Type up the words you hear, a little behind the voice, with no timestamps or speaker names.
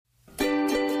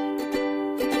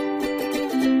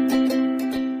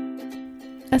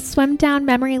A swim down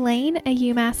memory lane, a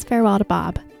UMass farewell to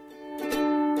Bob.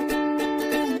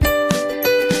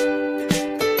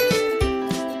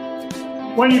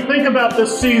 When you think about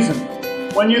this season,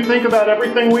 when you think about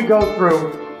everything we go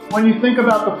through, when you think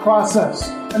about the process,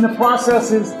 and the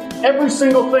process is every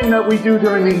single thing that we do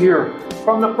during the year,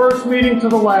 from the first meeting to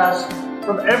the last,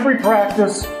 from every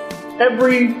practice,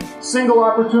 every single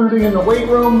opportunity in the weight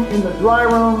room, in the dry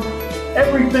room,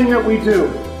 everything that we do.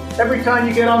 Every time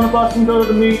you get on the bus and go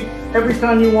to the meet, every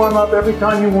time you warm up, every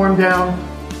time you warm down,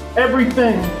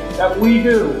 everything that we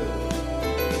do,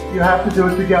 you have to do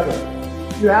it together.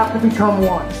 You have to become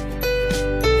one.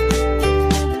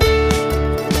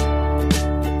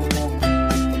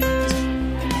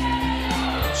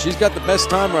 She's got the best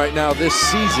time right now this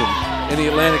season in the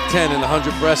Atlantic 10 in the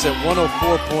 100 breast at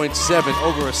 104.7,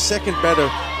 over a second better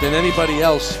than anybody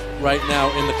else right now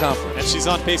in the conference. And she's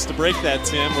on pace to break that,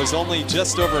 Tim. Was only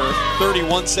just over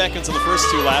 31 seconds in the first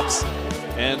two laps.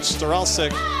 And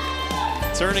Staralsik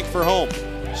turning for home.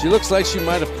 She looks like she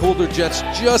might have cooled her jets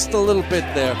just a little bit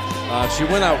there. She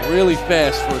went out really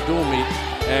fast for a dual meet,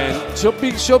 and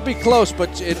she'll be close,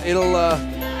 but it'll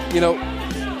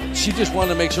she just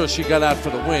wanted to make sure she got out for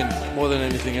the win more than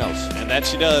anything else. And that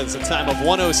she does. A time of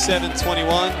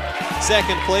 107.21.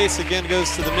 Second place again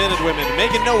goes to the men and women,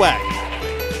 Megan Nowak.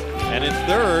 And in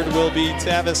third will be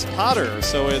Tavis Potter.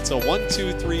 So it's a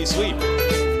 1-2-3 sweep.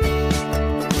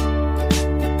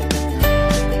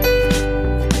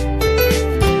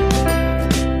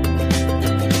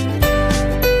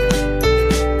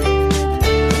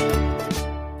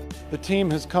 The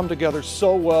team has come together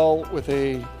so well with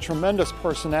a tremendous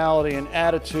personality and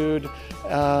attitude.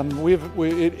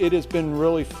 It has been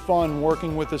really fun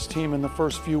working with this team in the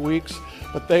first few weeks,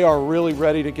 but they are really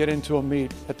ready to get into a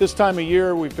meet. At this time of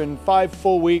year, we've been 5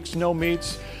 full weeks, no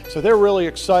meets, so they're really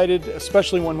excited,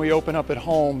 especially when we open up at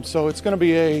home. So it's going to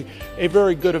be a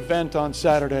very good event on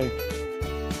Saturday.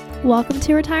 Welcome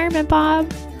to retirement,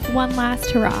 Bob. One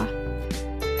last hurrah.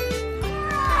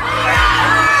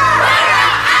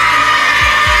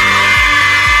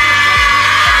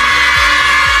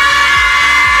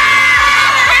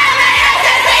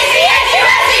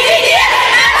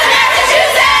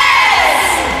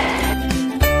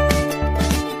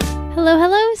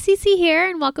 Hello, Cece here,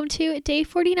 and welcome to day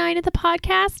 49 of the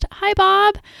podcast. Hi,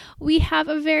 Bob. We have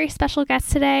a very special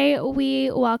guest today.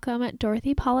 We welcome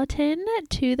Dorothy Polatin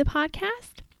to the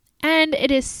podcast, and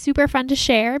it is super fun to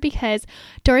share because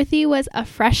Dorothy was a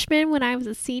freshman when I was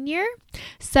a senior,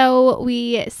 so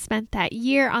we spent that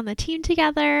year on the team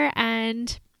together,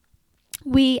 and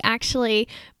we actually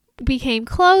became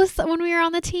close when we were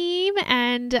on the team,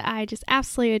 and I just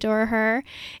absolutely adore her.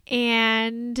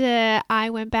 And I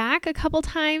went back a couple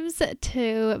times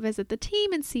to visit the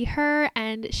team and see her,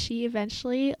 and she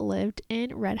eventually lived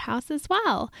in Red House as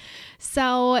well.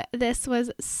 So this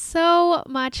was so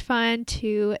much fun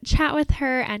to chat with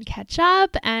her and catch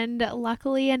up, and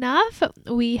luckily enough,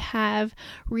 we have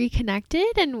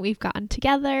reconnected and we've gotten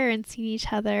together and seen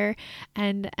each other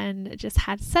and just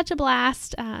had such a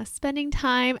blast spending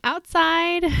time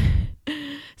outside,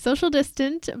 social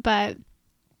distant, but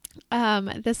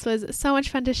this was so much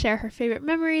fun to share her favorite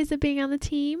memories of being on the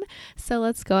team. So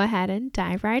let's go ahead and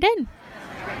dive right in.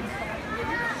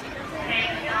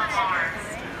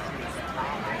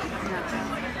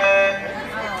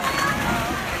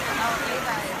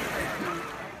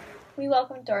 We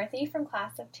welcome Dorothy from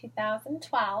class of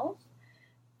 2012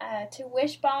 to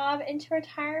wish Bob into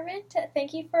retirement.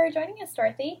 Thank you for joining us,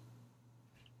 Dorothy.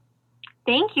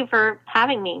 Thank you for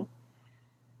having me.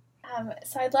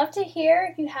 So I'd love to hear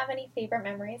if you have any favorite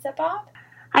memories of Bob.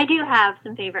 I do have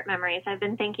some favorite memories. I've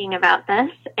been thinking about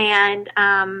this, and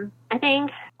I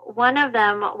think one of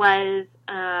them was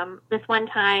this one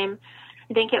time,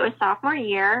 I think it was sophomore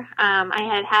year,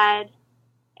 I had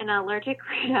an allergic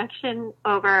reaction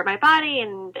over my body,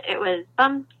 and it was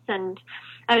bumps, and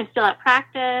I was still at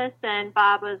practice, and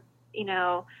Bob was,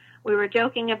 we were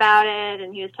joking about it,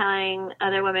 and he was telling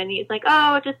other women, he's like,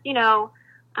 oh, just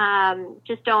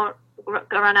don't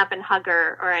run up and hug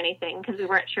her or anything, because we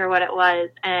weren't sure what it was.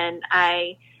 And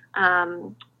I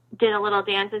did a little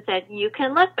dance and said, you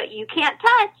can look, but you can't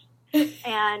touch.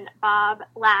 And Bob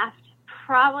laughed,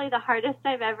 probably the hardest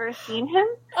I've ever seen him.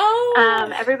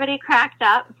 Oh. Everybody cracked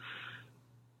up.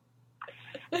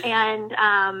 And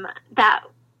that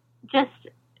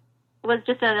was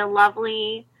just a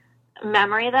lovely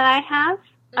memory that I have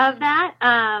of that,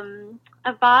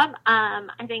 of Bob.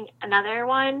 I think another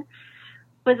one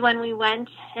was when we went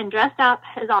and dressed up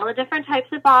as all the different types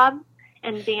of Bob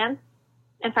and danced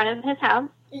in front of his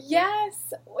house.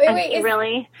 Yes. Wait,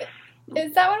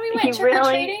 is that when we went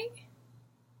trick-or-treating?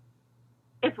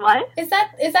 It's what? Is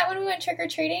that when we went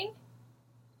trick-or-treating?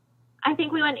 I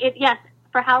think we went, yes,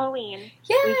 for Halloween.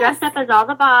 Yes. We dressed up as all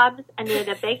the Bobs and did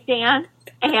a big dance,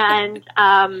 and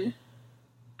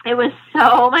it was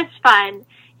so much fun.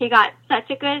 He got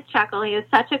such a good chuckle. He was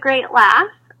such a great laugh,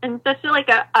 and such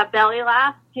a belly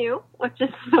laugh, too, which is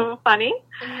so funny.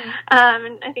 Mm-hmm.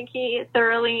 And I think he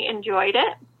thoroughly enjoyed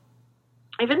it.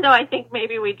 Even though I think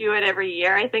maybe we do it every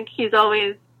year, I think he's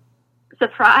always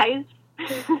surprised,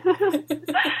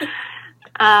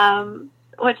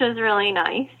 which is really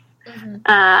nice.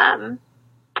 Mm-hmm.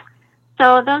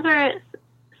 So those are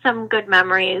some good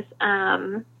memories.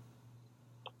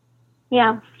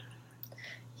 Yeah.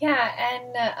 Yeah,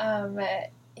 and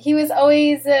he was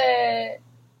always there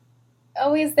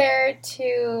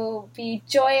to be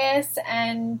joyous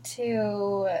and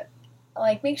to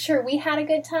make sure we had a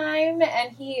good time,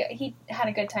 and he had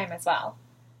a good time as well.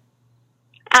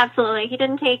 Absolutely. He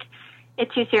didn't take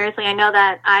it too seriously. I know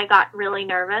that I got really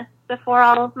nervous before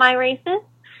all of my races,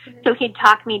 mm-hmm. so he'd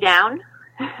talk me down,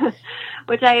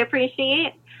 which I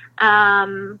appreciate.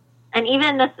 And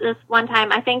even this one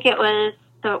time, I think it was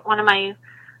one of my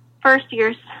first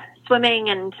years swimming,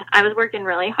 and I was working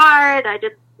really hard. I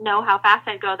didn't know how fast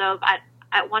I'd go, though.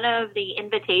 At one of the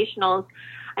invitationals,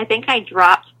 I think I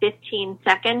dropped 15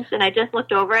 seconds, and I just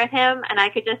looked over at him, and I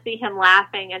could just see him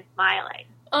laughing and smiling.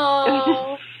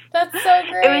 Oh, that's so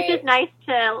great. It was just nice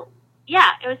to,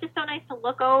 it was just so nice to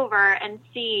look over and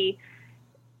see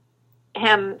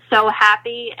him so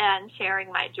happy and sharing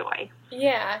my joy.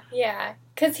 Yeah,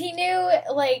 because he knew,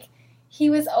 he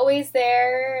was always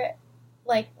there,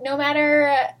 no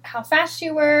matter how fast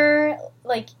you were,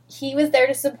 he was there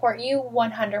to support you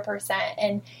 100%.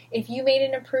 And if you made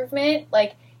an improvement,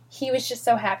 he was just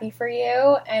so happy for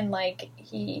you. And,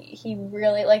 he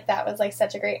really, that was,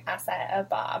 such a great asset of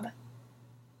Bob.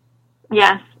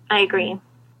 Yes, I agree.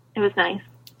 It was nice.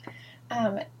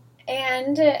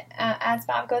 And as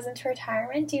Bob goes into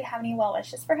retirement, do you have any well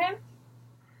wishes for him?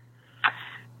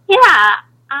 Yeah,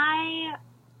 I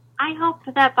hope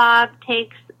that Bob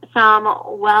takes some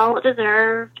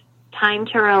well-deserved time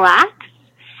to relax.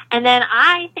 And then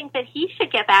I think that he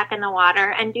should get back in the water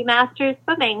and do masters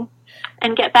swimming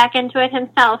and get back into it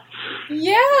himself.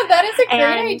 Yeah, that is a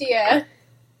great idea.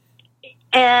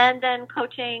 And then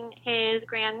coaching his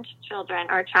grandchildren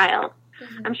or child.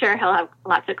 Mm-hmm. I'm sure he'll have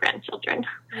lots of grandchildren.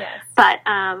 Yes. But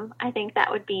I think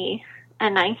that would be a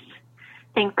nice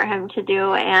thing for him to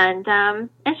do. And I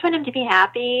just want him to be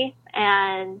happy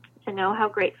and to know how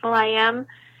grateful I am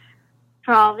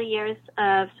for all the years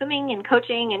of swimming and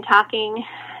coaching and talking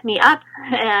me up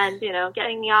and,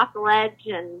 getting me off the ledge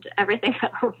and everything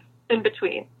else in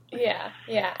between. Yeah,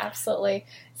 absolutely.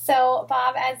 So,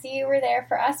 Bob, as you were there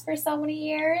for us for so many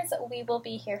years, we will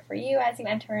be here for you as you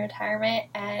enter retirement,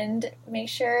 and make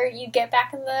sure you get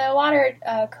back in the water.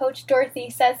 Coach Dorothy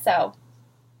says so.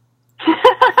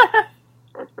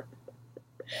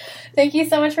 Thank you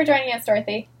so much for joining us,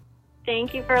 Dorothy.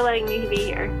 Thank you for letting me be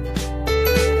here.